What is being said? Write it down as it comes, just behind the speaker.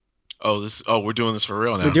We're doing this for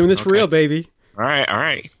real now. We're doing this for real, baby. All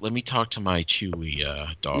right. Let me talk to my Chewy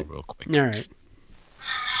dog real quick. All right.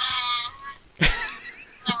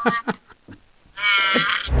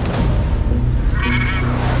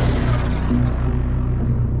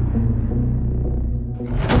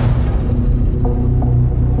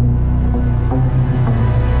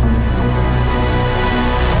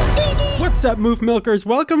 What's up, Moof Milkers?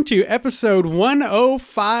 Welcome to episode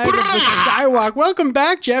 105 of the Sky Wok. Welcome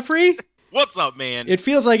back, Jeffrey. What's up, man? It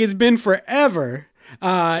feels like it's been forever.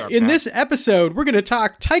 In this episode, we're going to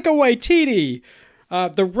talk Taika Waititi,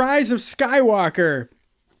 the rise of Skywalker,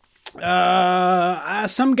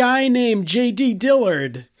 some guy named J.D.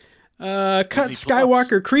 Dillard, cut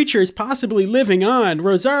Skywalker creatures possibly living on,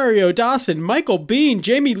 Rosario Dawson, Michael Biehn,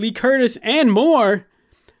 Jamie Lee Curtis, and more.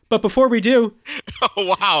 But before we do,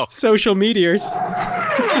 oh wow, social meteors.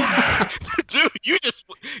 Dude, you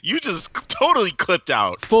just totally clipped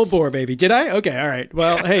out. Full bore, baby. Did I? Okay, all right.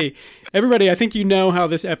 Well, hey, everybody, I think you know how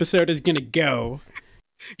this episode is going to go.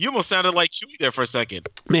 You almost sounded like Chewie there for a second.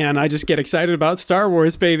 Man, I just get excited about Star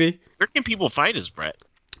Wars, baby. Where can people find us, Brett?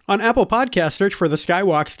 On Apple Podcasts, search for the Sky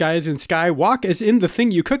Wok. Sky is in Sky. Wok is in the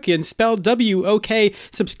thing you cook in, spelled W-O-K.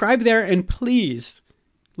 Subscribe there, and please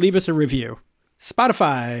leave us a review.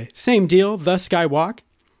 Spotify, same deal, The Sky Wok.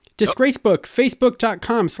 Disgracebook,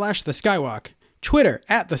 facebook.com/The Sky Wok. Twitter,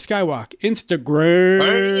 @The Sky Wok.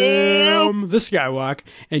 Instagram, The Sky Wok.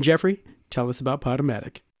 And Jeffrey, tell us about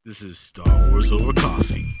Podomatic. This is Star Wars Over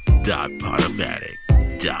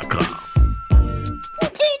Coffee.podomatic.com.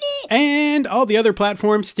 And all the other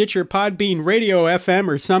platforms, Stitcher, Podbean, Radio FM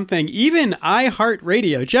or something, even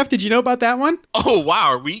iHeartRadio. Jeff, did you know about that one? Oh,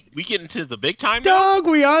 wow. Are we getting to the big time now? Dog,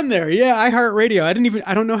 we on there. Yeah, iHeartRadio.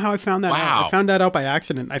 I don't know how I found that out. I found that out by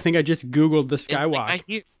accident. I think I just Googled the Sky Wok. I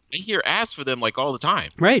hear ads for them like all the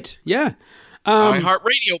time. Right, yeah.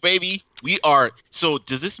 iHeartRadio, baby. We are. So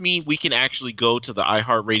does this mean we can actually go to the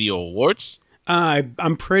iHeartRadio Awards?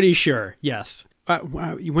 I'm pretty sure, yes.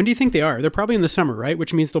 When do you think they are? They're probably in the summer, right?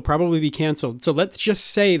 Which means they'll probably be canceled. So let's just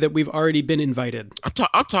say that we've already been invited.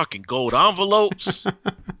 I'm talking gold envelopes.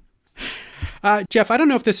 Jeff, I don't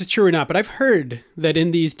know if this is true or not, but I've heard that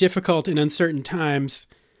in these difficult and uncertain times,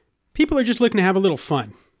 people are just looking to have a little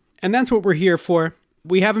fun. And that's what we're here for.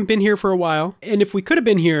 We haven't been here for a while. And if we could have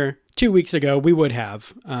been here 2 weeks ago, we would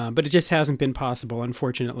have. But it just hasn't been possible,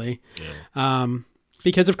 unfortunately,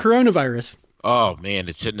 because of coronavirus. Oh, man,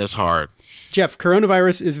 it's hitting us hard. Jeff,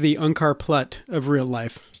 coronavirus is the Unkar Plut of real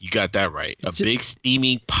life. You got that right. Big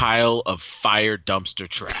steaming pile of fire dumpster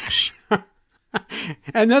trash.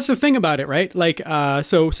 And that's the thing about it, right? Like,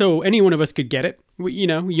 so any one of us could get it. You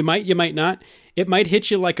know, you might not. It might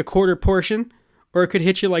hit you like a quarter portion, or it could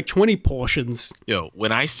hit you like 20 portions. Yo,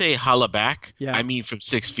 when I say holla back, yeah. I mean from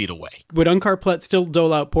 6 feet away. Would Unkar Plut still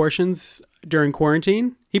dole out portions during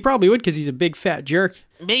quarantine? He probably would, because he's a big fat jerk.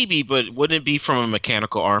 Maybe, but wouldn't it be from a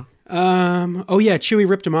mechanical arm? Oh yeah, Chewie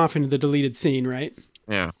ripped him off into the deleted scene, right?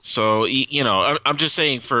 Yeah. So, you know, I'm just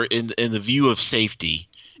saying for in the view of safety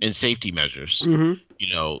and safety measures, you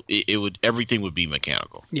know, everything would be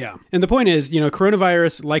mechanical. Yeah. And the point is, you know,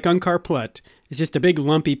 coronavirus, like Unkar Plut, is just a big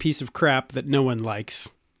lumpy piece of crap that no one likes.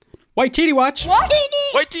 Waititi watch.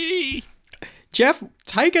 Waititi. Jeff,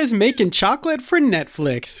 Taika's making chocolate for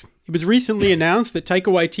Netflix. It was recently announced that Taika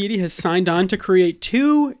Waititi has signed on to create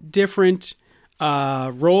 2 different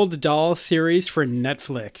rolled doll series for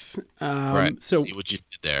Netflix. Right. So see what you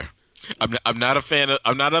did there. I'm not a fan of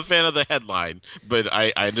the headline, but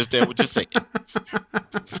I understand what you're saying.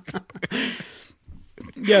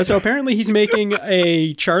 Yeah. So apparently he's making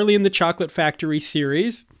a Charlie and the Chocolate Factory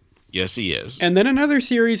series. Yes, he is. And then another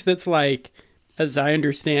series that's like, as I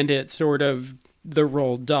understand it, sort of the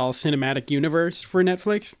rolled doll cinematic universe for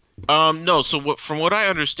Netflix. No. So from what I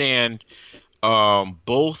understand,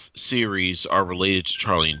 both series are related to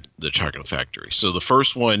Charlie and the Chocolate Factory. So the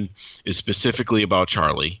first one is specifically about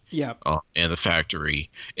Charlie, and the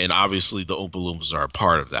factory, and obviously the Oompa Loompas are a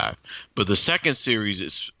part of that. But the second series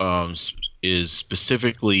is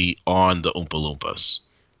specifically on the Oompa Loompas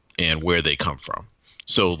and where they come from.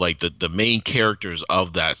 So like the main characters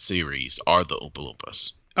of that series are the Oompa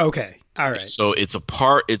Loompas. Okay, all right. So it's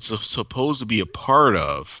supposed to be a part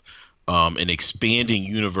of an expanding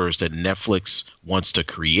universe that Netflix wants to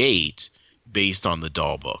create based on the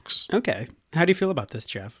doll books. Okay. How do you feel about this,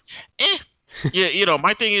 Geoff? Yeah, you know,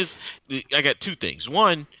 my thing is, I got 2 things.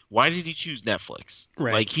 One, why did he choose Netflix?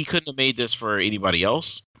 Right. Like, he couldn't have made this for anybody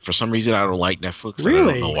else. For some reason, I don't like Netflix. Really? And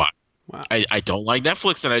I don't know why. Wow. I don't like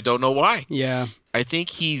Netflix, and I don't know why. Yeah. I think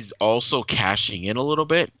he's also cashing in a little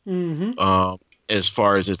bit. Mm-hmm. As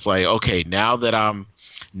far as it's like, okay, now that I'm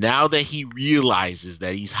now that he realizes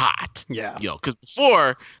that he's hot. Yeah. Because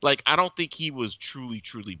before, like, I don't think he was truly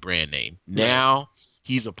brand name. Now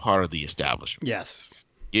he's a part of the establishment. Yes.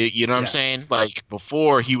 You know what I'm saying? Like,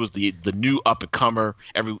 before, he was the new up-and-comer.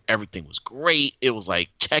 Everything was great. It was like,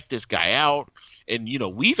 check this guy out. And,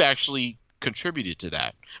 we've actually contributed to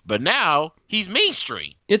that. But now, he's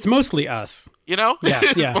mainstream. It's mostly us. Yeah.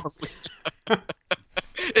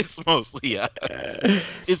 It's mostly us.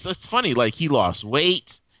 It's funny. Like, he lost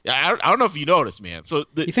weight. I don't know if you noticed, man. So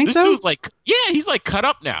you think this so? dude's like, he's like cut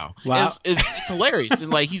up now. Wow, it's hilarious. And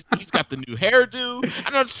like he's got the new hairdo.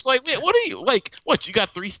 And I'm just like, man, what are you like? What, you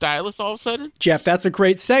got 3 stylists all of a sudden? Jeff, that's a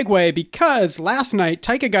great segue because last night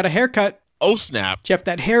Taika got a haircut. Oh snap! Jeff,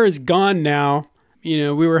 that hair is gone now.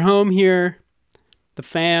 We were home here, the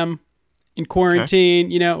fam, in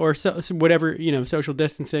quarantine, or whatever, social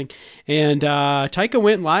distancing, and Taika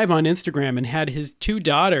went live on Instagram and had his 2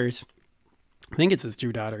 daughters. I think it's his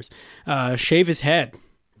 2 daughters, shave his head.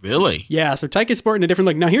 Really? Yeah, so Taika's sporting a different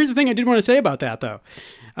look. Now, here's the thing I did want to say about that, though.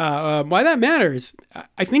 Why that matters,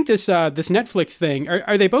 I think this Netflix thing,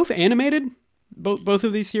 are they both animated? Both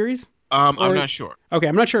of these series? I'm not sure. Okay,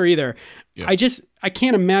 I'm not sure either. Yeah. I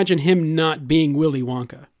can't imagine him not being Willy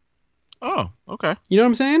Wonka. Oh, okay. You know what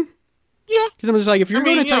I'm saying? Yeah. Because I'm just like, if you're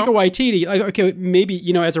going to Taika Waititi, like, okay,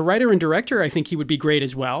 maybe, as a writer and director, I think he would be great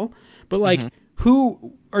as well. But, like,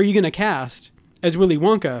 who are you going to cast as Willy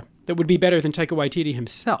Wonka that would be better than Taika Waititi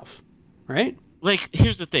himself, right? Like,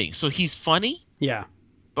 here's the thing. So he's funny. Yeah.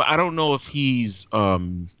 But I don't know if he's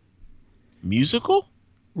musical.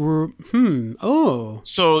 Oh.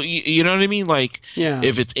 So, you know what I mean? Like, yeah.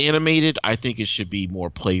 If it's animated, I think it should be more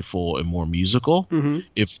playful and more musical. Mm-hmm.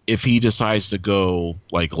 If he decides to go,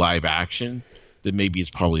 like, live action, then maybe it's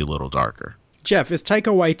probably a little darker. Jeff, is Taika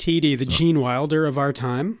Waititi the Gene Wilder of our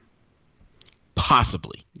time?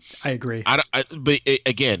 Possibly. I agree. But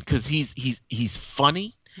again, because he's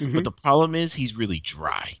funny, but the problem is he's really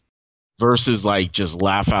dry. Versus like just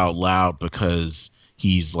laugh out loud because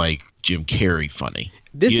he's like Jim Carrey funny.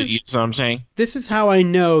 You know what I'm saying? This is how I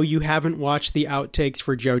know you haven't watched the outtakes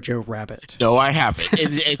for Jojo Rabbit. No, I haven't.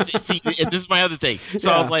 And this is my other thing.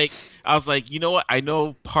 So yeah. I was like, you know what? I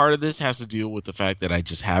know part of this has to deal with the fact that I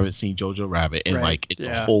just haven't seen Jojo Rabbit, and like it's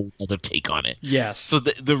a whole other take on it. Yes. So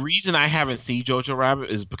the reason I haven't seen Jojo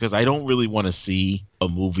Rabbit is because I don't really want to see a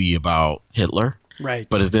movie about Hitler. Right.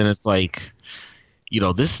 But then it's like,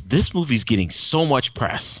 this movie's getting so much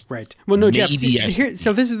press. Right. Well, no, Jeff.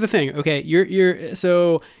 So this is the thing. Okay, you're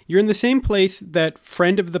in the same place that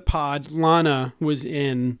friend of the pod Lana was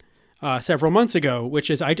in several months ago, which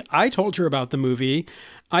is I told her about the movie.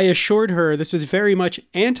 I assured her this was very much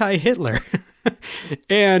anti-Hitler,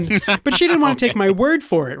 but she didn't want to take my word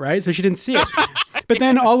for it, right? So she didn't see it. But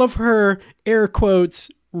then all of her air quotes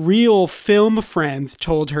real film friends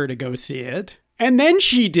told her to go see it. And then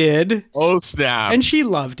she did. Oh, snap. And she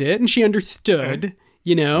loved it. And she understood,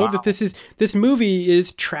 that this movie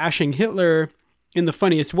is trashing Hitler in the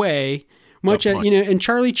funniest way. Much as, and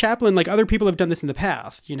Charlie Chaplin, like other people have done this in the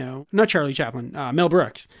past, not Charlie Chaplin, Mel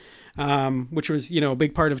Brooks, which was, a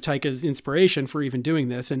big part of Taika's inspiration for even doing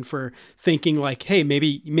this and for thinking like, hey,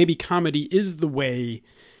 maybe comedy is the way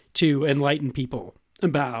to enlighten people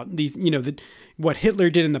about these, what Hitler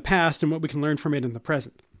did in the past and what we can learn from it in the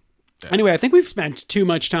present. Anyway, I think we've spent too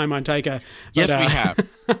much time on Taika. Yes, we have.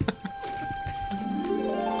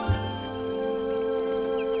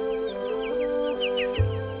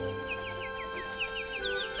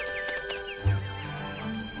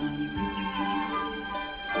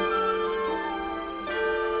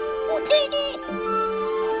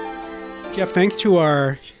 Geoff, thanks to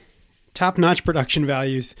our top-notch production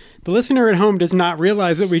values, the listener at home does not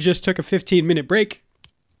realize that we just took a 15-minute break.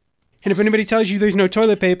 And if anybody tells you there's no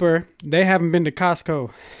toilet paper, they haven't been to Costco.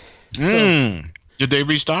 Did they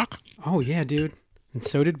restock? Oh, yeah, dude. And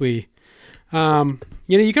so did we.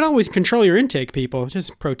 You can always control your intake, people. Just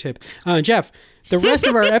a pro tip. Geoff, the rest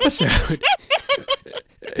of our episode...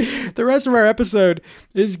 The rest of our episode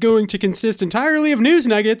is going to consist entirely of news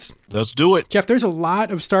nuggets. Let's do it. Geoff, there's a lot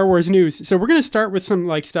of Star Wars news. So we're going to start with some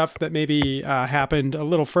stuff that maybe happened a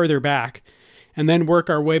little further back and then work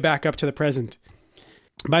our way back up to the present.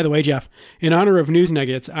 By the way, Geoff, in honor of news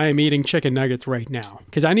nuggets, I am eating chicken nuggets right now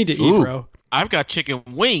because I need to eat, bro. I've got chicken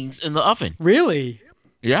wings in the oven. Really?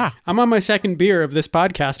 Yeah. I'm on my second beer of this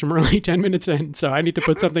podcast. I'm only 10 minutes in, so I need to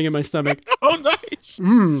put something in my stomach. Oh, nice.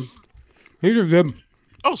 These are good.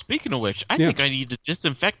 Oh, speaking of which, I think I need to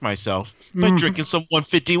disinfect myself by drinking some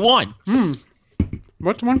 151.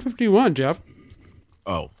 What's 151, Geoff?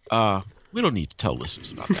 Oh, we don't need to tell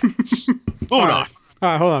listeners about that. Moving on. All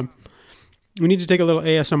right, hold on. We need to take a little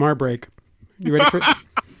ASMR break. You ready for it?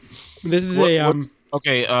 This is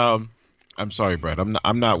okay. I'm sorry, Brett.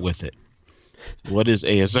 I'm not with it. What is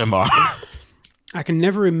ASMR? I can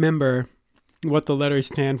never remember what the letters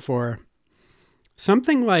stand for.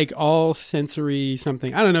 Something like all sensory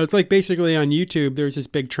something. I don't know. It's like basically on YouTube, there's this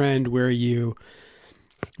big trend where you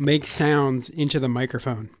make sounds into the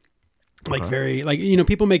microphone. Like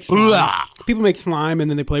people make slime. People make slime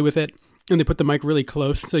and then they play with it and they put the mic really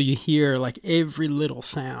close so you hear like every little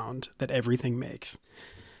sound that everything makes.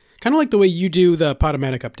 Kind of like the way you do the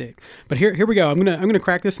Podomatic update. But here we go. I'm gonna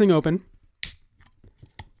crack this thing open.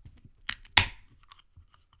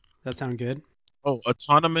 That sound good? Oh,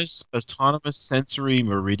 autonomous sensory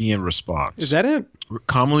meridian response. Is that it?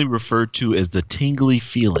 Commonly referred to as the tingly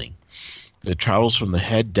feeling that travels from the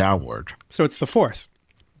head downward. So it's the force.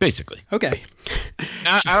 Basically. Okay.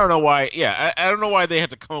 I don't know why. Yeah, I don't know why they had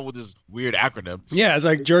to come up with this weird acronym. Yeah, it's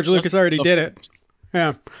like George Lucas already did it.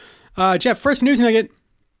 Yeah. Geoff, first news nugget.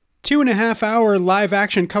 2.5-hour live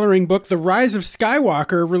action coloring book, The Rise of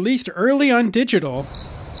Skywalker, released early on digital.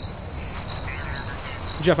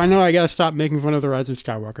 Geoff, I know I got to stop making fun of The Rise of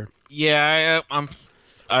Skywalker. Yeah,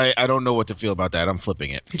 I don't know what to feel about that. I'm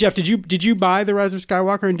flipping it. Geoff, did you buy The Rise of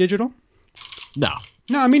Skywalker in digital? No.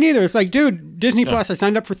 No, me neither. It's like, dude, Disney Plus. I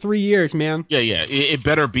signed up for 3 years, man. Yeah. It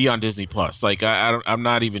better be on Disney Plus. Like I'm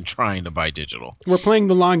not even trying to buy digital. We're playing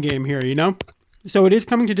the long game here, you know. So it is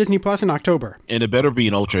coming to Disney Plus in October, and it better be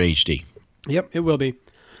in Ultra HD. Yep, it will be.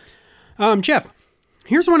 Geoff,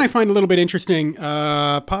 here's one I find a little bit interesting.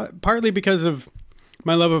 Partly because of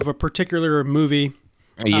my love of a particular movie.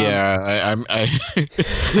 Yeah,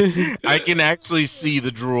 I can actually see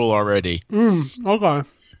the drool already. Okay.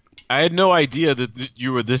 I had no idea that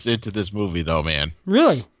you were this into this movie, though, man.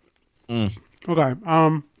 Really? Okay. Hold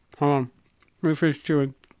on. Let me finish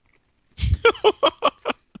chewing.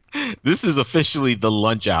 This is officially the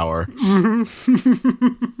lunch hour. You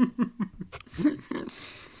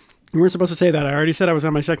weren't supposed to say that. I already said I was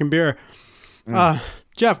on my second beer.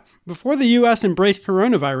 Geoff, before the U.S. embraced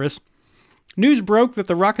coronavirus, news broke that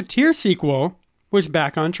the Rocketeer sequel was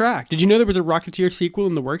back on track. Did you know there was a Rocketeer sequel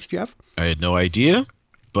in the works, Geoff? I had no idea,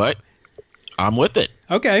 but I'm with it.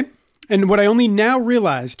 Okay. And what I only now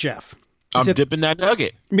realized, Geoff, I'm dipping that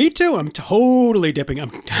nugget. Me too. I'm totally dipping.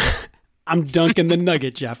 I'm dunking the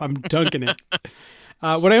nugget, Geoff. I'm dunking it.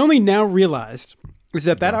 What I only now realized is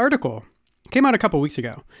that article came out a couple weeks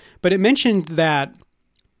ago, but it mentioned that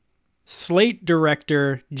Slate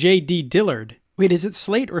director J.D. Dillard. Wait, is it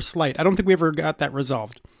Slate or Slight? I don't think we ever got that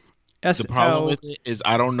resolved. The problem with it is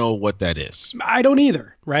I don't know what that is. I don't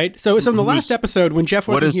either, right? So in the last episode when Geoff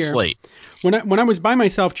wasn't here. What is Slate? When I was by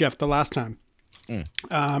myself, Geoff, the last time,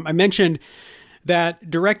 I mentioned that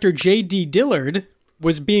director J.D. Dillard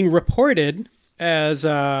was being reported as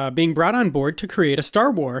being brought on board to create a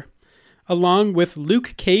Star Wars, along with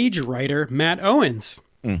Luke Cage writer Matt Owens.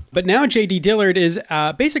 But now J.D. Dillard is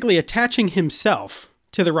basically attaching himself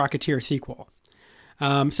to the Rocketeer sequel.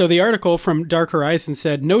 So the article from Dark Horizon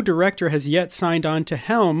said, no director has yet signed on to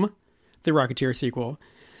helm the Rocketeer sequel.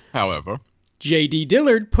 However, J.D.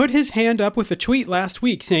 Dillard put his hand up with a tweet last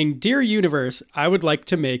week saying, Dear Universe, I would like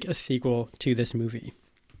to make a sequel to this movie.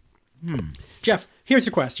 Geoff, here's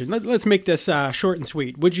a question. Let's make this short and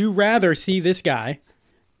sweet. Would you rather see this guy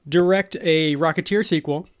direct a Rocketeer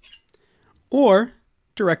sequel or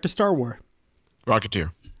direct a Star Wars?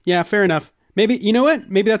 Rocketeer. Yeah, fair enough. Maybe, you know what?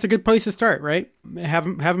 Maybe that's a good place to start, right? Have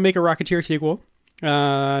him make a Rocketeer sequel.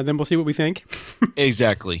 Then we'll see what we think.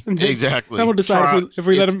 Exactly. Then we'll decide if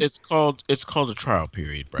we let him. It's called a trial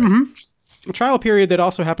period, right? A trial period that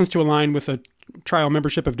also happens to align with a trial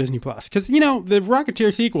membership of Disney Plus. Because, the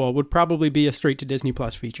Rocketeer sequel would probably be a straight to Disney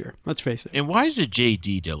Plus feature. Let's face it. And why is it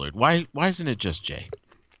J.D. Dillard? Why isn't it just J?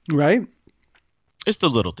 Right? It's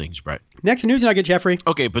the little things, Brett. Next news nugget, Jeffrey.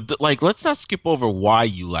 Okay, but let's not skip over why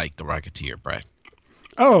you like the Rocketeer, Brett.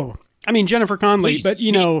 Oh, I mean Jennifer Connelly, Please, but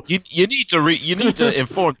you need to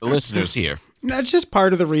inform the listeners here. That's just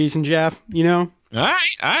part of the reason, Geoff. All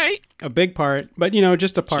right. A big part, but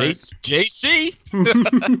just a part. JC.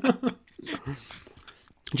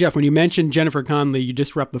 Geoff, when you mention Jennifer Connelly, you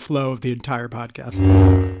disrupt the flow of the entire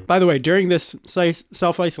podcast. By the way, during this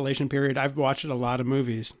self-isolation period, I've watched a lot of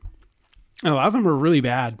movies. And a lot of them were really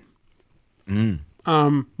bad. One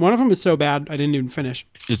of them is so bad, I didn't even finish.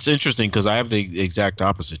 It's interesting because I have the exact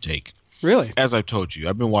opposite take. Really? As I've told you,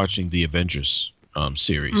 I've been watching the Avengers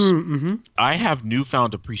series. I have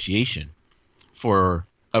newfound appreciation for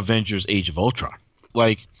Avengers Age of Ultron.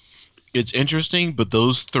 It's interesting, but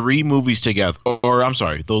those 3 movies together,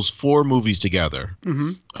 those 4 movies together,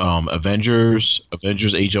 Avengers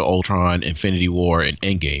Age of Ultron, Infinity War, and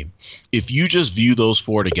Endgame, if you just view those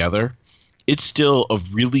 4 together, it's still a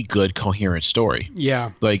really good, coherent story.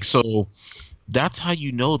 Yeah. Like, so that's how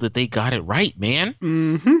you know that they got it right, man.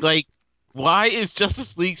 Mm-hmm. Like, why is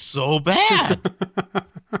Justice League so bad?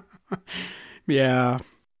 Yeah.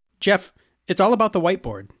 Geoff, it's all about the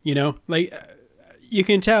whiteboard, you know? Like, you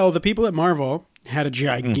can tell the people at Marvel had a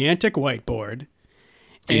gigantic whiteboard.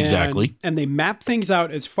 Exactly. And they map things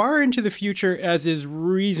out as far into the future as is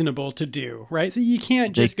reasonable to do, right? So you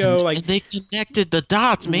can't just go like... They connected the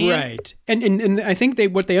dots, man. Right. And I think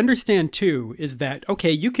what they understand, too, is that,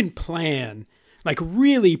 okay, you can plan, like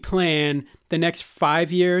really plan the next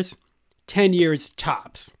 5 years, 10 years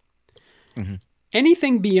tops. Mm-hmm.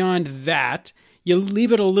 Anything beyond that, you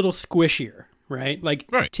leave it a little squishier, right? Like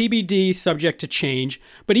TBD, subject to change.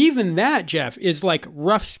 But even that, Geoff, is like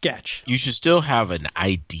rough sketch. You should still have an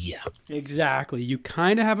idea. Exactly. You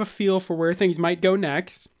kind of have a feel for where things might go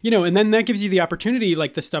next. You know, and then that gives you the opportunity,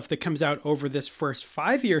 like the stuff that comes out over this first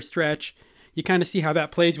 5-year stretch, you kind of see how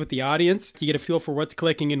that plays with the audience. You get a feel for what's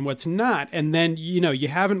clicking and what's not. And then, you know, you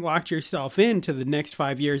haven't locked yourself into the next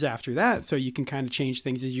 5 years after that, so you can kind of change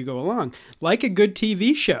things as you go along. Like a good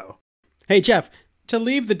TV show. Hey, Geoff, to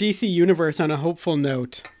leave the DC universe on a hopeful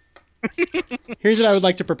note, here's what I would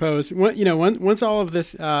like to propose. You know, once all of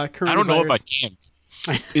this coronavirus... I don't know if I can.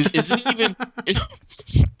 Is it even...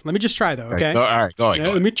 Let me just try, though, okay? All right, go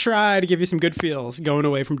ahead. Let me try to give you some good feels going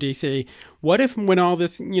away from DC. What if when all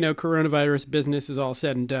this, you know, coronavirus business is all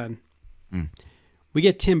said and done, we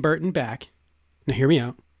get Tim Burton back. Now, hear me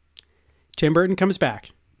out. Tim Burton comes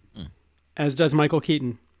back, as does Michael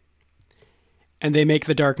Keaton, and they make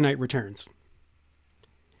The Dark Knight Returns.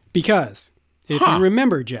 Because, if you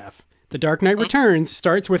remember, Geoff, The Dark Knight Returns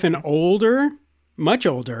starts with an older, much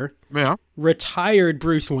older, retired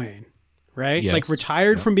Bruce Wayne. Right? Yes. Like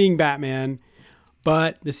retired from being Batman,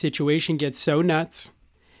 but the situation gets so nuts.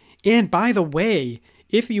 And by the way,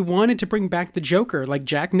 if you wanted to bring back the Joker, like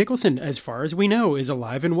Jack Nicholson, as far as we know, is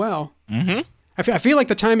alive and well. Mm-hmm. I feel like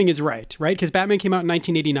the timing is right? Because Batman came out in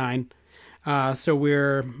 1989. So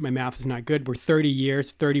my math is not good. We're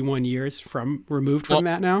 31 years removed from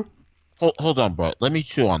that now. Hold on, bro. Let me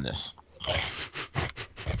chew on this.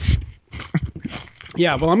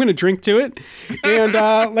 Yeah, well, I'm going to drink to it, and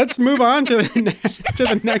let's move on to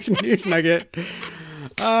the next news nugget.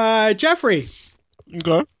 Jeffrey.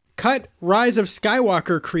 Okay. Cut Rise of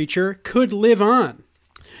Skywalker creature could live on.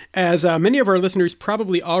 As many of our listeners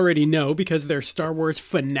probably already know because they're Star Wars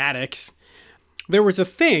fanatics, there was a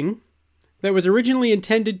thing that was originally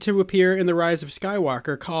intended to appear in The Rise of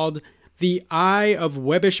Skywalker called the Eye of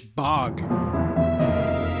Webbish Bog.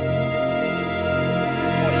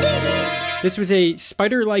 This was a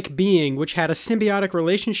spider-like being which had a symbiotic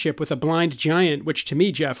relationship with a blind giant, which to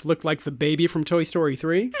me, Geoff, looked like the baby from Toy Story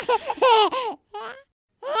 3.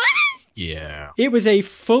 Yeah. It was a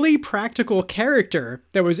fully practical character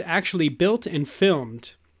that was actually built and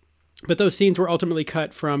filmed, but those scenes were ultimately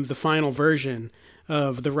cut from the final version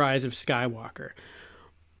of The Rise of Skywalker.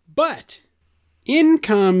 But in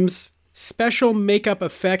comes special makeup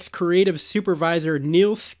effects creative supervisor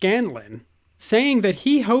Neil Scanlon, saying that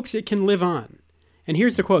he hopes it can live on. And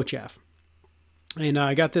here's the quote, Geoff. And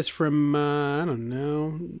I got this from, I don't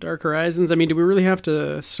know, Dark Horizons. I mean, do we really have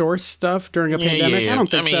to source stuff during a pandemic? Yeah. I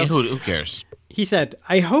don't think so. Who cares? He said,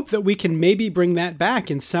 I hope that we can maybe bring that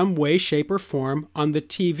back in some way, shape, or form on the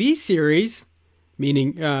TV series,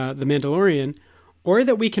 meaning The Mandalorian, or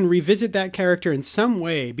that we can revisit that character in some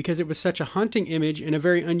way because it was such a haunting image and a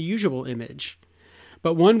very unusual image.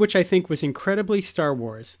 But one which I think was incredibly Star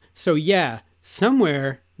Wars. So yeah,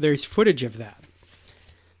 somewhere there's footage of that.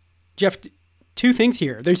 Geoff, two things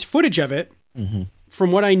here. There's footage of it. Mm-hmm.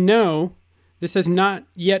 From what I know, this has not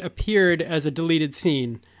yet appeared as a deleted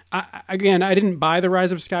scene. I didn't buy The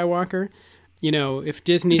Rise of Skywalker. You know, if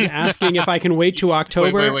Disney's asking if I can wait till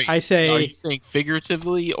October, wait. I say... Are you saying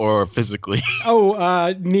figuratively or physically?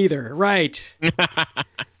 Neither. Right.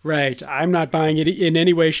 Right. I'm not buying it in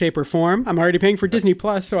any way, shape, or form. I'm already paying for Disney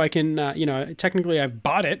Plus, so I can, technically I've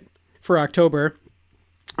bought it for October,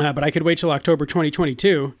 but I could wait till October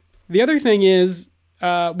 2022. The other thing is,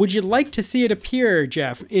 would you like to see it appear,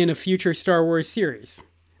 Geoff, in a future Star Wars series?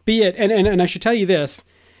 Be it, and I should tell you this,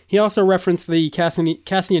 he also referenced the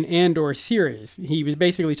Cassian Andor series. He was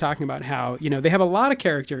basically talking about how, they have a lot of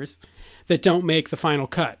characters that don't make the final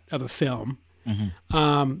cut of a film.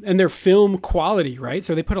 Mm-hmm. And they're film quality, right?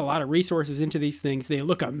 So they put a lot of resources into these things. They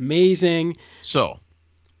look amazing. So,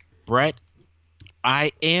 Brett,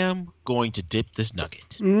 I am going to dip this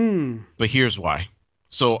nugget. But here's why.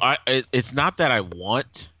 So it's not that I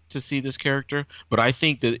want to see this character, but I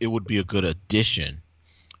think that it would be a good addition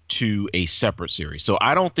to a separate series. So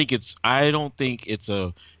I don't think it's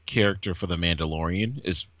a character for the Mandalorian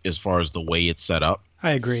as far as the way it's set up.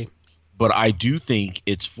 I agree. But I do think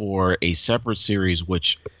it's for a separate series,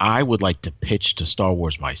 which I would like to pitch to Star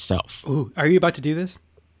Wars myself. Ooh, are you about to do this?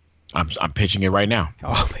 I'm pitching it right now.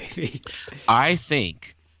 Oh, baby. I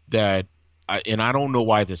think that, and I don't know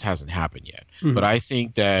why this hasn't happened yet, but I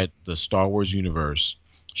think that the Star Wars universe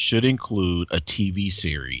should include a TV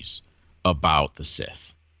series about the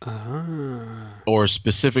Sith. Or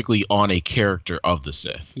specifically on a character of the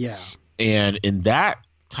Sith. Yeah. And in that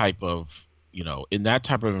type of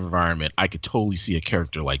environment, I could totally see a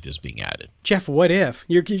character like this being added. Geoff, what if?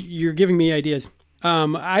 You're giving me ideas.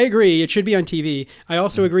 I agree. It should be on TV. I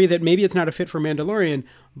also agree that maybe it's not a fit for Mandalorian.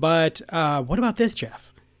 But what about this,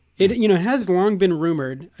 Geoff? It has long been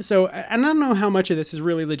rumored. So, and I don't know how much of this is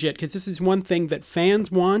really legit, because this is one thing that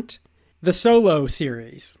fans want. The Solo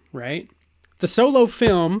series, right? The Solo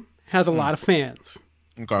film has a lot of fans.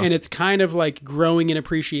 Okay. And it's kind of like growing in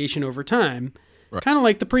appreciation over time. Right. Kind of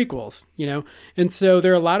like the prequels, And so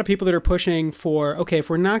there are a lot of people that are pushing for, okay,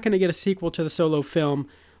 if we're not going to get a sequel to the Solo film,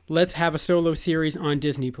 let's have a Solo series on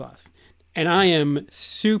Disney+. And I am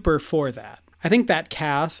super for that. I think that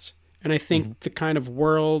cast, and I think the kind of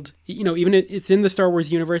world, even it's in the Star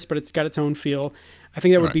Wars universe, but it's got its own feel. I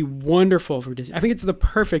think that would be wonderful for Disney. I think it's the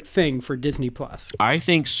perfect thing for Disney+. I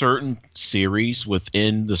think certain series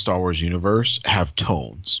within the Star Wars universe have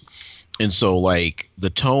tones. And so, like, the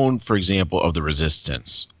tone, for example, of the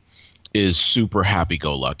Resistance is super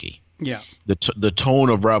happy-go-lucky. Yeah. The tone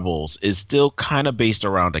of Rebels is still kind of based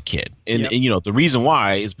around a kid. And, and the reason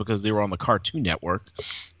why is because they were on the Cartoon Network,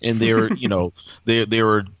 and they were, they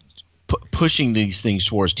were pushing these things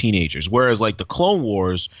towards teenagers. Whereas, like, the Clone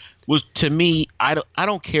Wars was, to me, I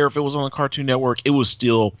don't care if it was on the Cartoon Network, it was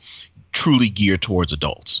still truly geared towards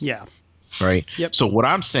adults. Yeah. Right? Yep. So what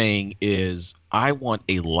I'm saying is I want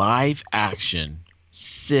a live action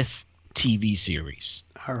Sith TV series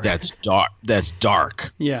that's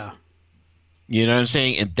dark. Yeah. You know what I'm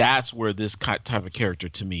saying? And that's where this type of character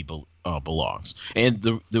to me belongs. And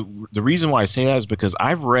the reason why I say that is because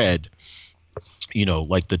I've read,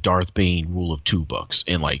 like the Darth Bane Rule of Two books,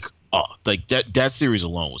 and like that series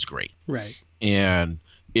alone was great. Right. And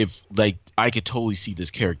if I could totally see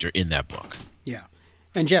this character in that book. Yeah.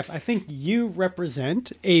 And Geoff, I think you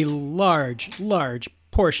represent a large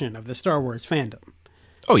portion of the Star Wars fandom.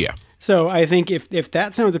 Oh, yeah. So I think if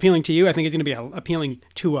that sounds appealing to you, I think it's going to be appealing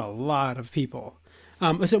to a lot of people.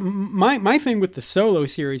 So my thing with the Solo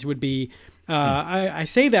series would be, I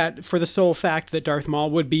say that for the sole fact that Darth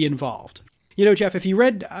Maul would be involved. Geoff, if you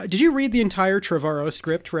read, did you read the entire Trevorrow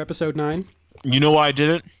script for Episode 9? You know why I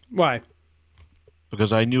didn't? Why?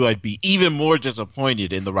 Because I knew I'd be even more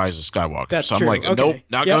disappointed in The Rise of Skywalker. That's so true. I'm like, okay. Nope,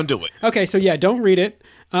 not going to do it. Okay, so yeah, don't read it.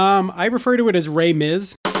 I refer to it as Ray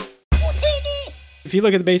Miz. If you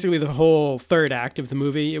look at basically the whole third act of the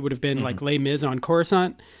movie, it would have been like Les Mis on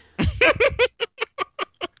Coruscant.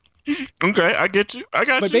 Okay, I get you.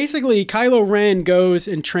 But basically, Kylo Ren goes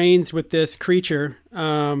and trains with this creature,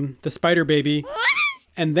 the spider baby.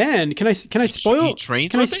 And then, can I spoil?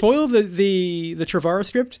 Can I spoil the Trevorrow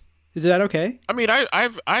script? Is that okay? I mean,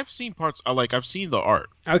 I've seen parts. I've seen the art.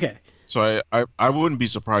 Okay. So I wouldn't be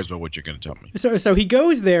surprised by what you're going to tell me. So he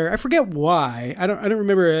goes there. I forget why. I don't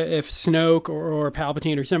remember if Snoke or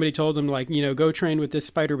Palpatine or somebody told him go train with this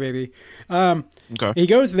spider baby. Okay. He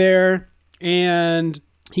goes there and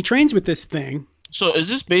he trains with this thing. So is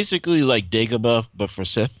this basically like Dagobah but for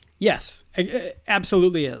Sith? Yes, it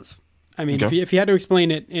absolutely is. I mean, okay. if you had to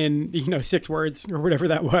explain it in 6 words or whatever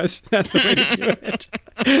that was, that's the way to do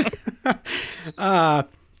it.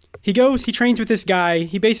 He trains with this guy.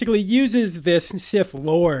 He basically uses this Sith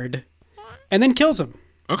Lord and then kills him.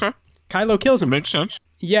 Okay. Kylo kills him. Makes sense.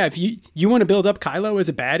 Yeah, if you want to build up Kylo as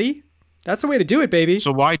a baddie, that's the way to do it, baby.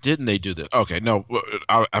 So why didn't they do this? Okay, no,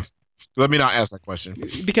 let me not ask that question.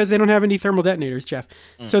 Because they don't have any thermal detonators, Geoff.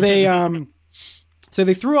 So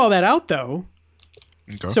they threw all that out, though.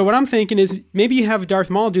 Okay. So what I'm thinking is maybe you have Darth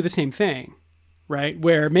Maul do the same thing. Right?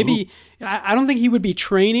 Where maybe, I don't think he would be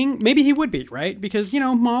training. Maybe he would be, right? Because,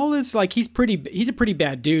 Maul is like, he's a pretty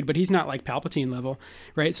bad dude, but he's not like Palpatine level,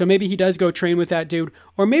 right? So maybe he does go train with that dude.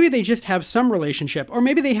 Or maybe they just have some relationship. Or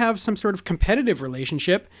maybe they have some sort of competitive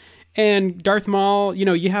relationship. And Darth Maul,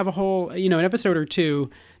 you have a whole, an episode or two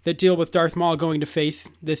that deal with Darth Maul going to face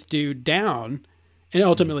this dude down and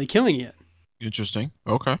ultimately killing it. Interesting.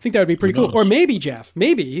 Okay. I think that would be pretty cool. Or maybe, Geoff,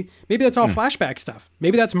 maybe that's all flashback stuff.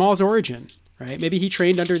 Maybe that's Maul's origin. Right? Maybe he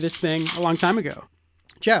trained under this thing a long time ago.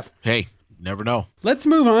 Geoff. Hey, never know. Let's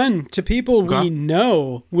move on to people we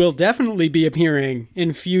know will definitely be appearing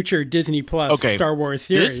in future Disney Plus Star Wars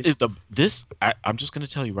series. I'm just going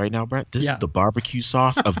to tell you right now, Brett, this is the barbecue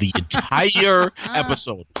sauce of the entire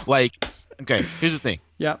episode. Like, okay, here's the thing.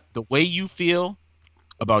 Yeah. The way you feel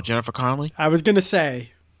about Jennifer Connelly. I was going to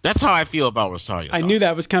say. That's how I feel about Rosario Dawson. I knew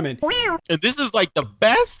that was coming. And this is like the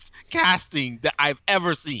best casting that I've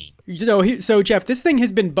ever seen. So Geoff, this thing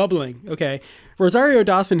has been bubbling, okay? Rosario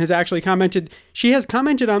Dawson has actually commented. She has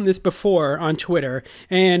commented on this before on Twitter,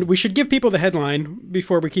 and we should give people the headline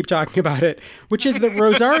before we keep talking about it, which is that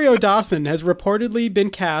Rosario Dawson has reportedly been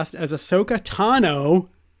cast as Ahsoka Tano.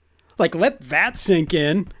 Like, let that sink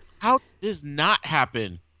in. How did this not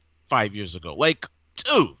happen 5 years ago? Like,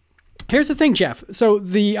 dude. Here's the thing, Geoff. So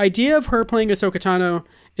the idea of her playing Ahsoka Tano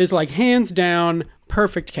is like hands down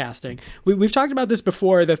perfect casting. We've talked about this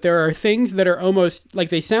before, that there are things that are almost like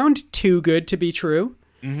they sound too good to be true.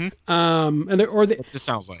 Mm-hmm. This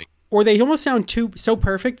sounds like. Or they almost sound so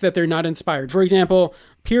perfect that they're not inspired. For example,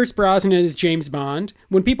 Pierce Brosnan is James Bond.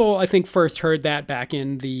 When people, I think, first heard that back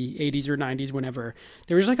in the 80s or 90s, whenever,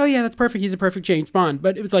 they were just like, oh yeah, that's perfect. He's a perfect James Bond.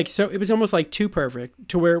 But it was like, so it was almost like too perfect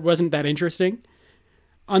to where it wasn't that interesting.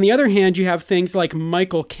 On the other hand, you have things like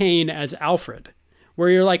Michael Caine as Alfred, where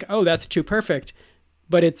you're like, oh, that's too perfect,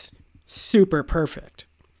 but it's super perfect.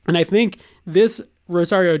 And I think this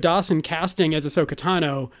Rosario Dawson casting as Ahsoka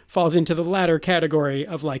Tano falls into the latter category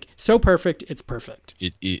of like, so perfect, it's perfect.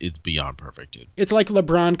 It's beyond perfect, dude. It's like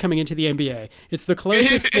LeBron coming into the NBA. It's the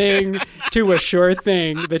closest thing to a sure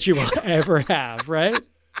thing that you will ever have, right?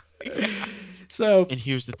 So, and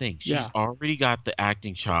here's the thing. She's already got the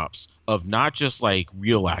acting chops of not just like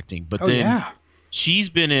real acting, but she's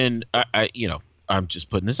been in, I'm just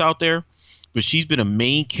putting this out there, but she's been a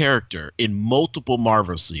main character in multiple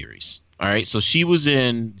Marvel series. All right. So she was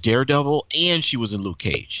in Daredevil and she was in Luke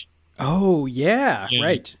Cage. Oh, yeah. And,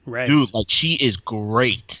 right. Dude, like she is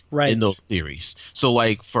great in those series. So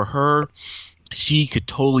like for her, she could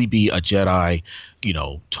totally be a Jedi,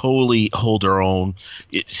 totally hold her own.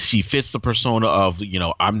 She fits the persona of,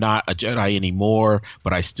 I'm not a Jedi anymore,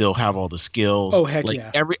 but I still have all the skills. Oh, heck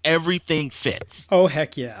yeah. Everything fits. Oh,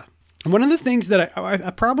 heck yeah. One of the things that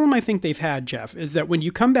a problem I think they've had, Geoff, is that when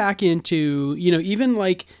you come back into, even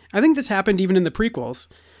like, I think this happened even in the prequels,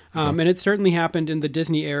 and it certainly happened in the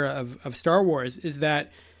Disney era of Star Wars, is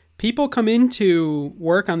that people come into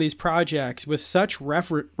work on these projects with such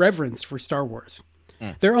reverence for Star Wars.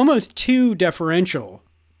 They're almost too deferential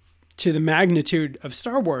to the magnitude of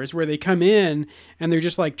Star Wars, where they come in and they're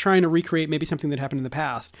just like trying to recreate maybe something that happened in the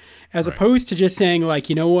past, as opposed to just saying like,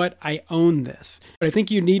 you know what, I own this. But I think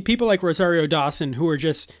you need people like Rosario Dawson who are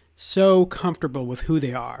just so comfortable with who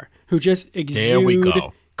they are, who just exude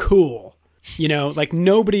cool. Like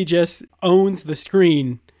nobody just owns the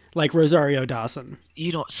screen like Rosario Dawson.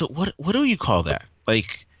 So what do you call that?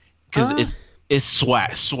 Like, because it's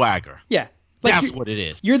swagger. Yeah. Like that's what it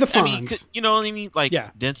is. You're the Fonz. I mean, you know what I mean? Like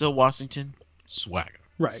Denzel Washington, swagger.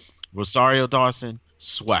 Right. Rosario Dawson,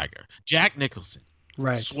 swagger. Jack Nicholson,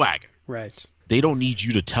 swagger. Right. They don't need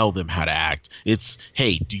you to tell them how to act. It's,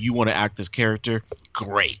 hey, do you want to act this character?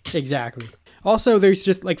 Great. Exactly. Also, there's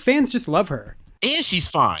just like fans just love her. And she's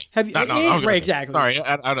fine. Right, exactly. Sorry,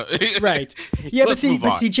 I don't. Right. Yeah, but see,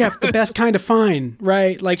 Geoff, the best kind of fine,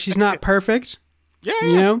 right? Like she's not perfect.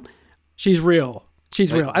 Yeah. She's real.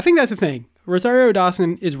 She's real. I think that's the thing. Rosario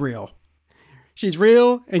Dawson is real. She's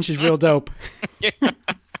real, and she's real dope.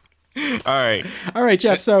 All right,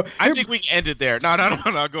 Geoff. So I think we can end it there. No,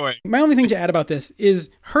 go ahead. My only thing to add about this is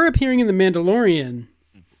her appearing in The Mandalorian,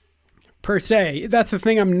 per se. That's the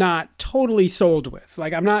thing I'm not totally sold with.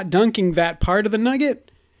 Like, I'm not dunking that part of the nugget.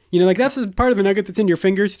 Like that's the part of the nugget that's in your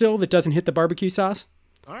fingers still that doesn't hit the barbecue sauce.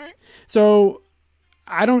 All right. So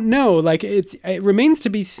I don't know. Like it remains to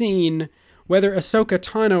be seen whether Ahsoka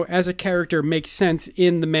Tano as a character makes sense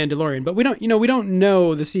in The Mandalorian. But we don't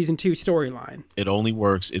know the season 2 storyline. It only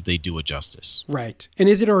works if they do it justice. Right. And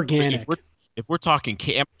is it organic? If we're talking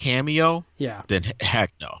cameo, then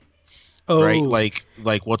heck no. Oh. Right?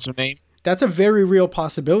 Like what's her name? That's a very real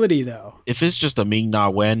possibility, though. If it's just a Ming-Na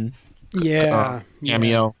Wen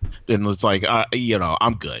cameo, then it's like,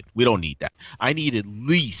 I'm good. We don't need that. I need at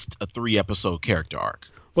least a 3-episode character arc.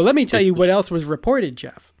 Well, let me tell you what else was reported,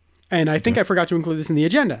 Geoff. And I think I forgot to include this in the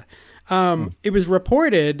agenda. It was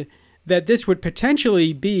reported that this would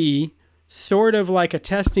potentially be sort of like a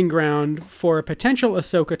testing ground for a potential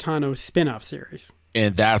Ahsoka Tano spin-off series.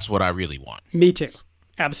 And that's what I really want. Me too.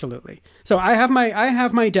 Absolutely. So I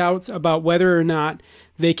have my doubts about whether or not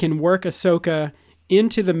they can work Ahsoka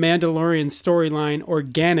into the Mandalorian storyline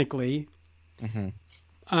organically. Mm-hmm.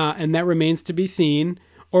 And that remains to be seen.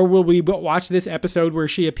 Or will we watch this episode where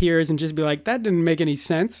she appears and just be like, that didn't make any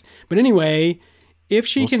sense? But anyway, if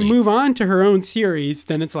she can move on to her own series,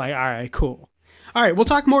 then it's like, all right, cool. All right, we'll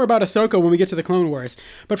talk more about Ahsoka when we get to the Clone Wars.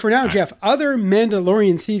 But for now, Geoff, other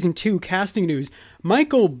Mandalorian Season 2 casting news.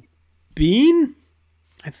 Michael Biehn?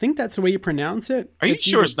 I think that's the way you pronounce it. Are you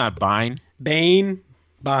sure it's not Bine? Bane?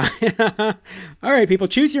 Bye. All right, people,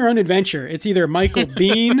 choose your own adventure. It's either Michael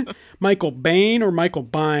Biehn, Michael Bain, or Michael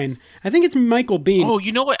Bine. I think it's Michael Biehn. Oh,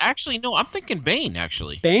 you know what? Actually, no, I'm thinking Bane,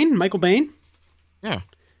 actually. Bane? Michael Bain? Yeah.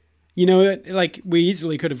 You know, like, we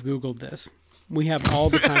easily could have Googled this. We have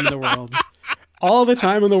all the time in the world. All the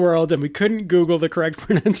time in the world, and we couldn't Google the correct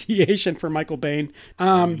pronunciation for Michael Bain.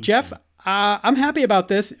 Geoff, I'm happy about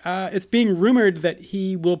this. It's being rumored that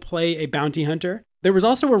he will play a bounty hunter. There was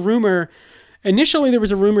also a rumor... Initially, there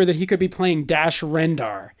was a rumor that he could be playing Dash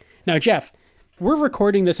Rendar. Now, Geoff, we're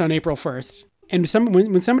recording this on April 1st. And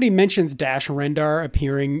when somebody mentions Dash Rendar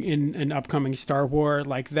appearing in an upcoming Star Wars,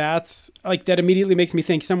 that immediately makes me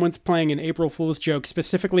think someone's playing an April Fool's joke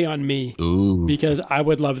specifically on me. Ooh. Because I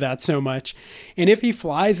would love that so much. And if he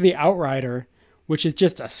flies the Outrider, which is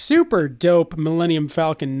just a super dope Millennium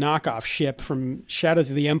Falcon knockoff ship from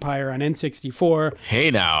Shadows of the Empire on N64.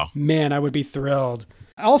 Hey now. Man, I would be thrilled.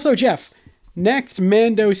 Also, Geoff, next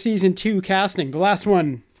Mando Season 2 casting, the last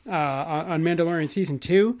one on Mandalorian Season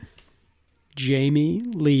 2, Jamie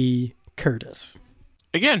Lee Curtis.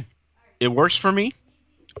 Again, it works for me.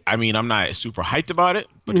 I mean, I'm not super hyped about it,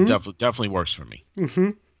 but it definitely works for me. Mm-hmm.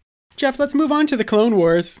 Geoff, let's move on to the Clone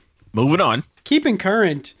Wars. Moving on. Keeping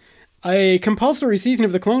current, a compulsory season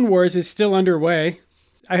of the Clone Wars is still underway.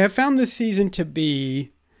 I have found this season to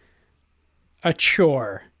be a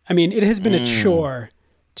chore. I mean, it has been a chore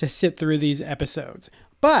to sit through these episodes.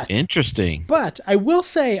 But interesting. But I will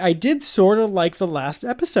say I did sort of like the last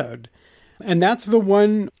episode. And that's the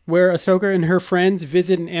one where Ahsoka and her friends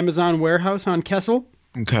visit an Amazon warehouse on Kessel.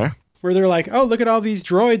 Okay. Where they're like, oh, look at all these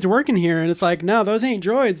droids working here. And it's like, no, those ain't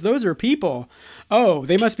droids. Those are people. Oh,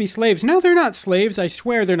 they must be slaves. No, they're not slaves. I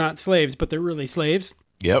swear they're not slaves, but they're really slaves.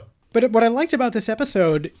 Yep. But what I liked about this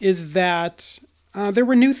episode is that there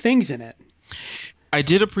were new things in it. I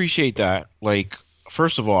did appreciate that. Like,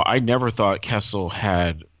 first of all, I never thought Kessel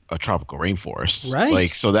had a tropical rainforest. Right.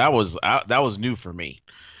 Like, so that was new for me.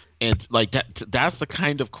 And like that's the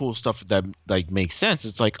kind of cool stuff that like makes sense.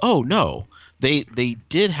 It's like, oh no, they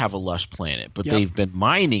did have a lush planet, but they've been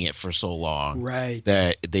mining it for so long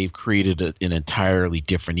that they've created an entirely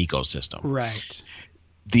different ecosystem. Right.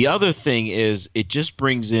 The other thing is it just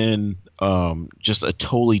brings in just a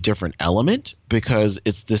totally different element, because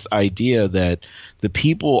it's this idea that the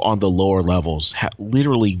people on the lower levels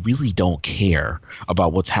literally really don't care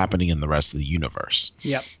about what's happening in the rest of the universe.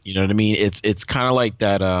 Yep. You know what I mean? It's kind of like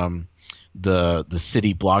that the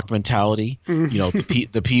city block mentality. You know,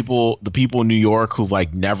 the people in New York who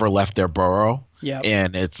like never left their borough. Yeah.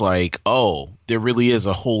 And it's like, oh, there really is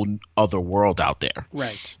a whole other world out there.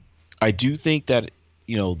 Right. I do think that,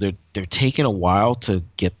 you know, they're taking a while to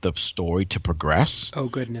get the story to progress. Oh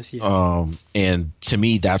goodness, yes. And to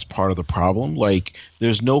me, that's part of the problem. Like,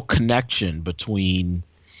 there's no connection between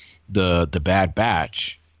the Bad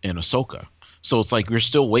Batch and Ahsoka. So it's like we're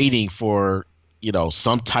still waiting for, you know,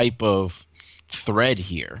 some type of thread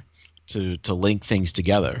here to link things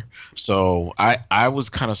together. So I was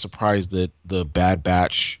kind of surprised that the Bad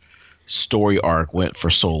Batch story arc went for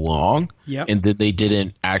so long, and that they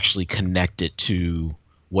didn't actually connect it to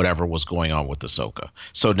whatever was going on with Ahsoka.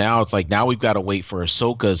 So now it's like, now we've got to wait for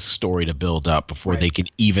Ahsoka's story to build up before they can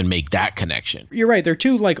even make that connection. You're right. They're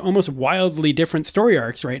two like almost wildly different story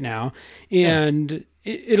arcs right now. And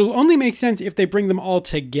it'll only make sense if they bring them all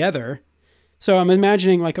together. So I'm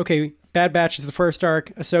imagining like, okay, Bad Batch is the first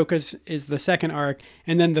arc, Ahsoka's is the second arc,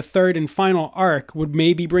 and then the third and final arc would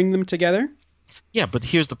maybe bring them together. Yeah, but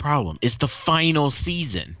here's the problem. It's the final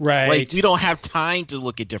season. Right. Like, we don't have time to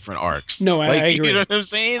look at different arcs. No, I agree. You know what I'm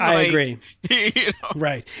saying? I agree. You know?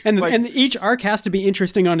 Right. And each arc has to be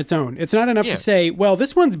interesting on its own. It's not enough to say, well,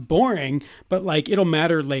 this one's boring, but like it'll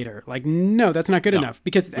matter later. Like, no, that's not good enough.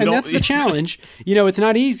 And that's the challenge. You know, it's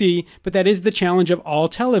not easy, but that is the challenge of all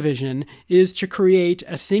television, is to create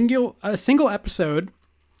a single episode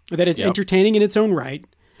that is entertaining in its own right,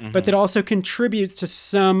 but that also contributes to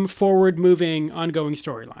some forward-moving, ongoing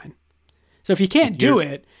storyline. So if you can't do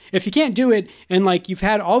it, and like you've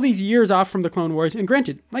had all these years off from the Clone Wars, and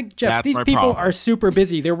granted, like Geoff, these people are super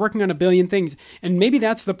busy. They're working on a billion things, and maybe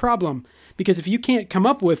that's the problem. Because if you can't come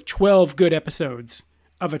up with 12 good episodes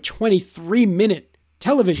of a 23-minute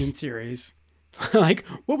television series, like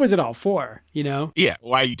what was it all for, you know? Yeah,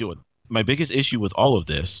 why are you doing it? My biggest issue with all of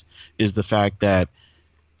this is the fact that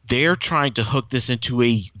they're trying to hook this into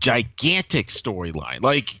a gigantic storyline.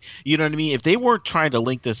 Like, you know what I mean? If they weren't trying to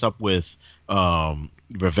link this up with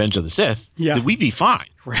Revenge of the Sith, then we'd be fine.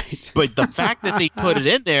 Right. But the fact that they put it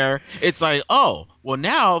in there, it's like, oh, well,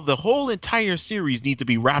 now the whole entire series needs to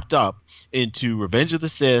be wrapped up into Revenge of the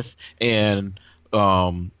Sith and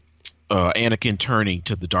Anakin turning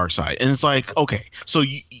to the dark side. And it's like, okay, so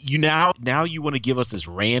you now you want to give us this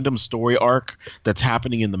random story arc that's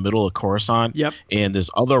happening in the middle of Coruscant, and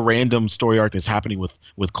this other random story arc that's happening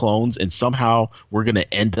with clones, and somehow we're gonna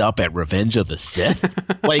end up at Revenge of the Sith.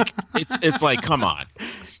 Like, it's like, come on.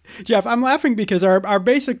 Geoff, I'm laughing because our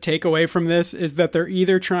basic takeaway from this is that they're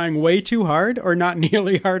either trying way too hard or not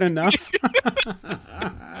nearly hard enough.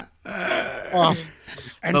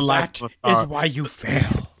 And that is why you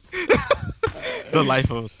fail. The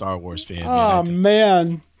life of a Star Wars fan. Oh,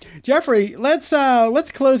 man. Jeffrey, let's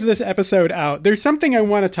close this episode out. There's something I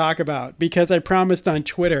want to talk about because I promised on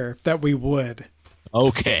Twitter that we would.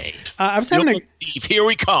 Okay. Here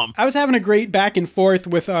we come. I was having a great back and forth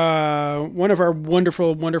with one of our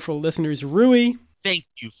wonderful, wonderful listeners, Rui. Thank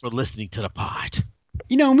you for listening to the pod.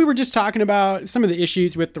 You know, and we were just talking about some of the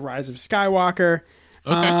issues with The Rise of Skywalker.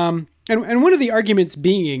 Okay. And one of the arguments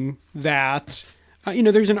being that,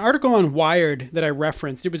 there's an article on Wired that I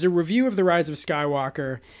referenced. It was a review of The Rise of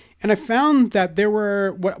Skywalker. And I found that there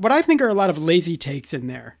were what I think are a lot of lazy takes in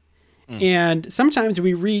there. And sometimes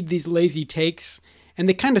we read these lazy takes and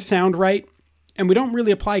they kind of sound right. And we don't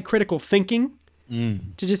really apply critical thinking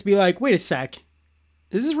to just be like, wait a sec,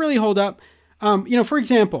 does this really hold up? For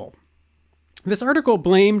example, this article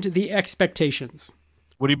blamed the expectations.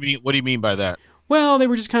 What do you mean by that? Well, they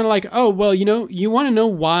were just kind of like, oh, well, you want to know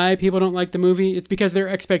why people don't like the movie? It's because their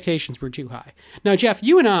expectations were too high. Now, Geoff,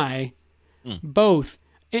 you and I both,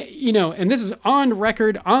 and this is on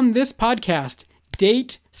record on this podcast,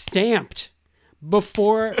 date stamped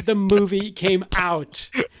before the movie came out.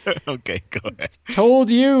 Okay, go ahead. Told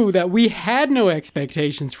you that we had no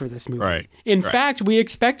expectations for this movie. Right. In fact, we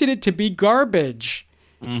expected it to be garbage.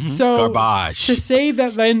 Mm-hmm. So garbage. To say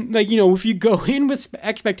that then, if you go in with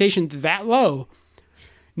expectations that low,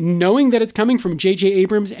 knowing that it's coming from J.J.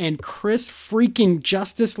 Abrams and Chris freaking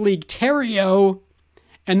Justice League Terrio,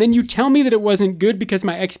 and then you tell me that it wasn't good because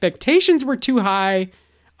my expectations were too high,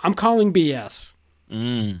 I'm calling BS.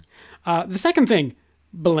 The second thing,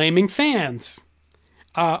 blaming fans.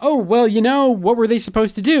 What were they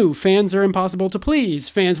supposed to do? Fans are impossible to please.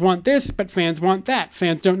 Fans want this, but fans want that.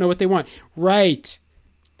 Fans don't know what they want. Right.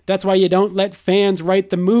 That's why you don't let fans write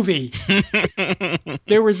the movie.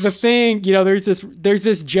 There was the thing, there's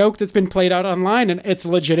this joke that's been played out online, and it's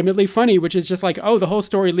legitimately funny, which is just like, oh, the whole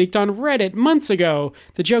story leaked on Reddit months ago.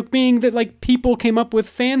 The joke being that people came up with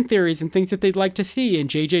fan theories and things that they'd like to see, and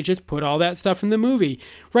JJ just put all that stuff in the movie.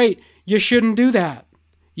 Right? You shouldn't do that.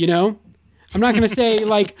 I'm not going to say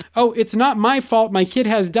oh, it's not my fault my kid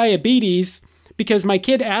has diabetes because my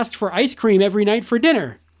kid asked for ice cream every night for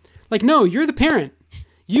dinner. No, you're the parent.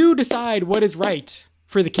 You decide what is right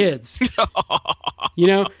for the kids.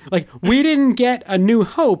 We didn't get A New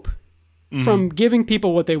Hope from giving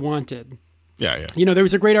people what they wanted. Yeah. There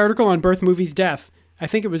was a great article on Birth Movies Death. I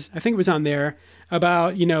think it was on there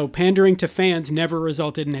about, pandering to fans never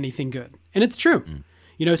resulted in anything good. And it's true.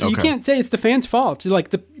 So you can't say it's the fans' fault.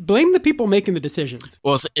 Blame the people making the decisions.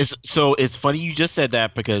 Well, it's funny you just said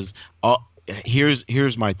that because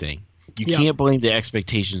here's my thing. You can't blame the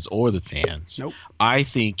expectations or the fans. Nope. I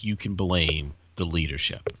think you can blame the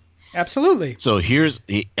leadership. Absolutely. So here's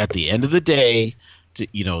at the end of the day,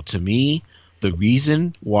 to me, the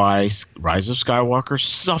reason why Rise of Skywalker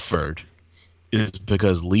suffered is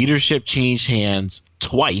because leadership changed hands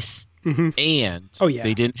twice. Mm-hmm. And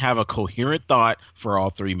they didn't have a coherent thought for all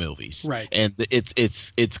three movies. Right. And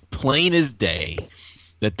it's plain as day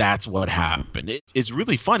that's what happened. It's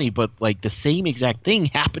really funny, but the same exact thing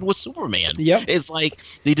happened with Superman. Yep. It's like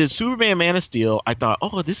they did Superman, Man of Steel. I thought,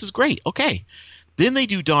 oh, this is great. Okay. Then they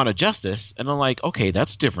do Dawn of Justice, and I'm like, okay,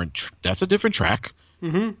 that's different. That's a different track.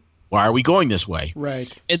 Mm-hmm. Why are we going this way?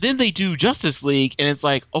 Right. And then they do Justice League, and it's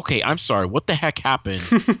like, okay, I'm sorry, what the heck happened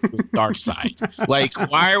with Darkseid?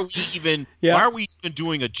 Why are we even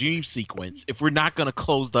doing a dream sequence if we're not going to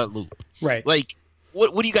close that loop? Right.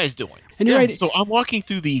 What are you guys doing? And you're right. So I'm walking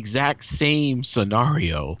through the exact same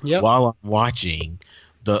scenario while I'm watching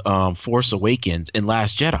the Force Awakens and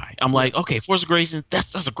Last Jedi. I'm like, okay, Force Awakens,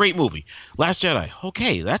 that's a great movie. Last Jedi,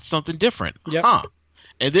 okay, that's something different. Yep. Huh.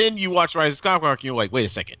 And then you watch Rise of Skywalker and you're like, wait a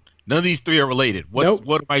second. None of these three are related. What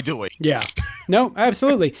am I doing? Yeah. No,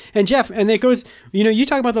 absolutely. And Geoff, and it goes, you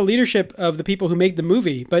talk about the leadership of the people who make the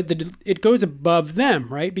movie, but it goes above them,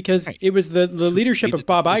 right? Because it was the leadership of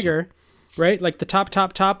Bob Iger right? Like the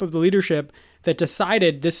top of the leadership that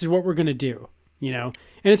decided this is what we're going to do, and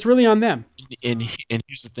it's really on them. And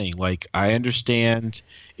here's the thing, like, I understand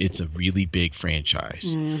it's a really big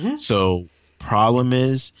franchise. Mm-hmm. So problem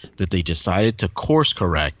is that they decided to course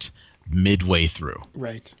correct midway through.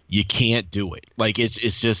 Right. You can't do it. Like,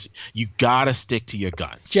 it's just, you gotta stick to your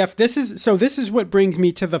guns. Geoff, this is what brings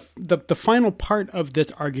me to the final part of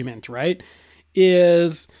this argument, right?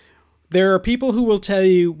 Is there are people who will tell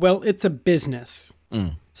you, well, it's a business.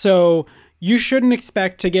 So you shouldn't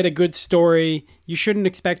expect to get a good story. You shouldn't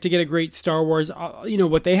expect to get a great Star Wars.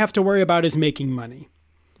 What they have to worry about is making money.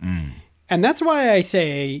 And that's why I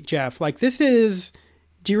say, Geoff, like,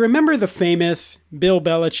 do you remember the famous Bill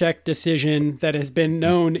Belichick decision that has been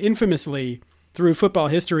known infamously through football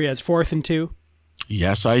history as 4th and 2?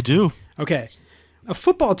 Yes, I do. Okay. A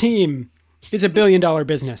football team is $1 billion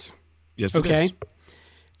business. Yes, okay. It is.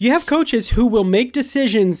 You have coaches who will make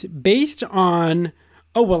decisions based on,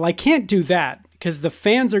 oh, well, I can't do that because the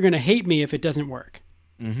fans are going to hate me if it doesn't work.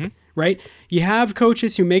 Mm-hmm. Right? You have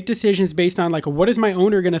coaches who make decisions based on, like, what is my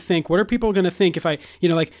owner going to think? What are people going to think if I,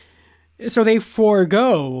 so they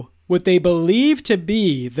forego what they believe to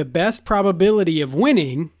be the best probability of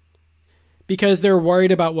winning because they're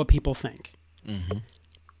worried about what people think. Mm-hmm.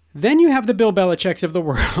 Then you have the Bill Belichicks of the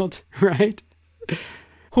world, right?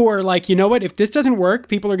 Who are like, you know what? If this doesn't work,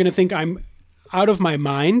 people are going to think I'm out of my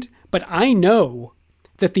mind, but I know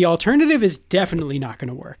that the alternative is definitely not going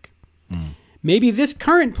to work. Maybe this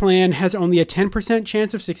current plan has only a 10%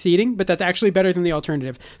 chance of succeeding, but that's actually better than the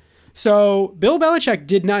alternative. So Bill Belichick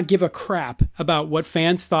did not give a crap about what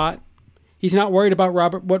fans thought. He's not worried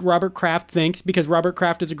about what Robert Kraft thinks because Robert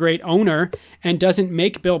Kraft is a great owner and doesn't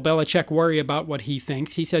make Bill Belichick worry about what he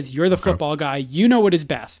thinks. He says, you're the football guy. You know what is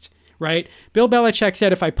best, right? Bill Belichick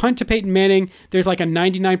said, if I punt to Peyton Manning, there's like a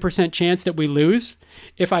 99% chance that we lose.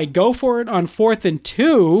 If I go for it on 4th and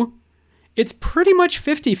 2, it's pretty much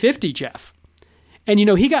 50-50, Geoff. And,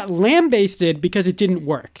 he got lambasted because it didn't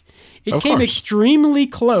work. It came extremely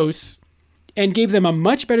close and gave them a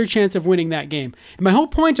much better chance of winning that game. And my whole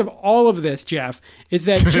point of all of this, Geoff, is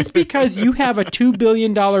that just because you have a $2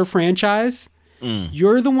 billion franchise,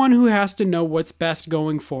 you're the one who has to know what's best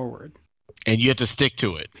going forward. And you have to stick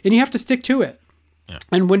to it. Yeah.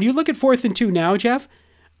 And when you look at 4th and 2 now, Geoff,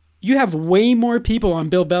 you have way more people on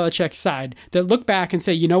Bill Belichick's side that look back and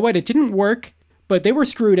say, you know what, it didn't work, but they were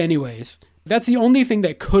screwed anyways. That's the only thing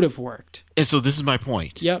that could have worked. And so this is my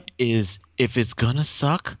point. Yep. Is if it's going to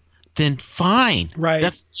suck, then fine. Right.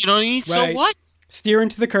 That's, you know what I mean? Right. So what? Steer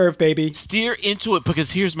into the curve, baby. Steer into it, because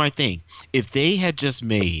here's my thing. If they had just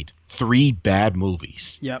made 3 bad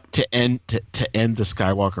movies to end the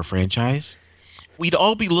Skywalker franchise, we'd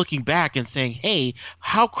all be looking back and saying, hey,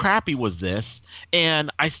 how crappy was this? And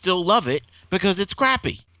I still love it because it's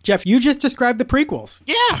crappy. Geoff, you just described the prequels.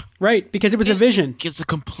 Yeah. Right, because it was a vision. It's a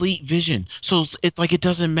complete vision. So it's like it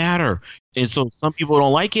doesn't matter. And so some people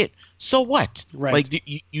don't like it. So what? Right. Like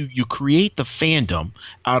you create the fandom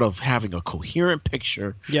out of having a coherent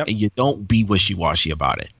picture, and you don't be wishy-washy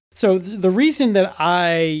about it. So the reason that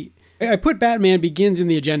I put Batman Begins in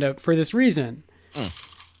the agenda for this reason.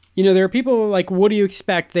 There are people like, what do you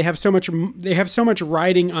expect? They have so much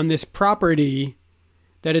riding on this property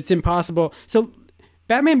that it's impossible. So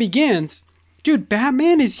Batman Begins, dude,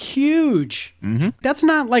 Batman is huge. Mm-hmm. That's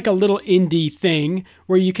not like a little indie thing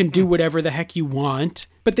where you can do whatever the heck you want.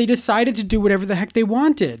 But they decided to do whatever the heck they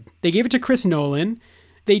wanted. They gave it to Chris Nolan.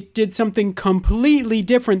 They did something completely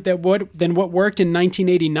different than what worked in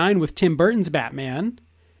 1989 with Tim Burton's Batman.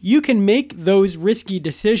 You can make those risky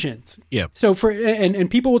decisions. Yeah. So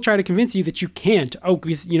and people will try to convince you that you can't. Oh,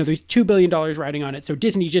 because there's $2 billion riding on it. So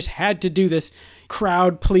Disney just had to do this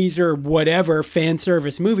crowd pleaser, whatever, fan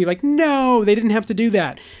service movie. Like, no, they didn't have to do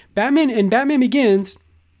that. Batman Begins,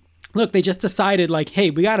 look, they just decided, like, hey,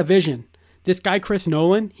 we got a vision. This guy, Chris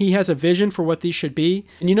Nolan, he has a vision for what these should be.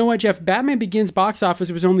 And you know what, Geoff? Batman Begins box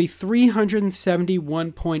office was only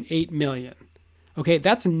 $371.8 million. Okay,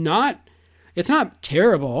 it's not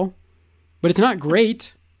terrible, but it's not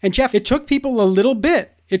great. And Geoff, it took people a little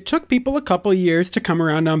bit. It took people a couple years to come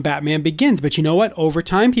around on Batman Begins, but you know what? Over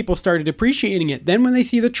time, people started appreciating it. Then when they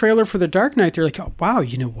see the trailer for The Dark Knight, they're like, oh, wow,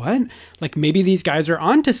 you know what? Like, maybe these guys are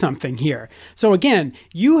onto something here. So again,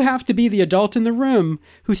 you have to be the adult in the room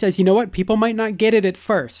who says, you know what? People might not get it at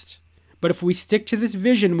first, but if we stick to this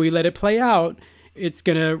vision, we let it play out, it's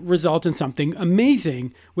going to result in something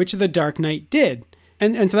amazing, which The Dark Knight did.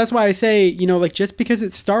 And so that's why I say, like, just because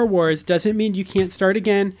it's Star Wars doesn't mean you can't start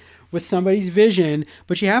again. with somebody's vision,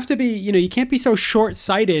 but you have to be, you can't be so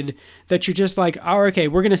short-sighted that you're just like, oh, okay,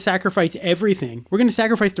 we're going to sacrifice everything. We're going to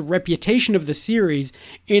sacrifice the reputation of the series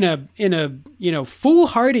in a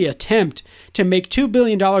foolhardy attempt to make $2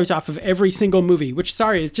 billion off of every single movie, which,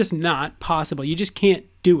 sorry, is just not possible. You just can't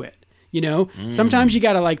do it. Sometimes you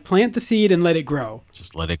got to plant the seed and let it grow.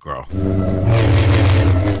 Just let it grow.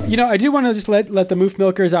 I do want to just let the Moof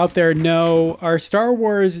Milkers out there know our Star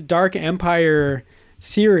Wars Dark Empire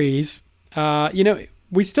series,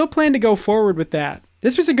 we still plan to go forward with that.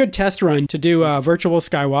 This was a good test run to do virtual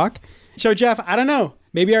Sky Wok. So, Geoff, I don't know.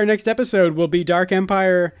 Maybe our next episode will be Dark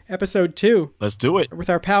Empire episode 2. Let's do it. With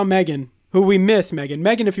our pal Megan, who we miss, Megan.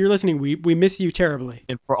 Megan, if you're listening, we miss you terribly.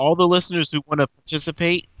 And for all the listeners who want to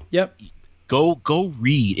participate, go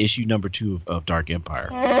read issue number 2 of Dark Empire.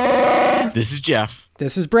 This is Geoff.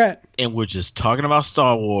 This is Brett. And we're just talking about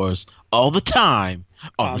Star Wars all the time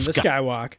on the Sky Wok.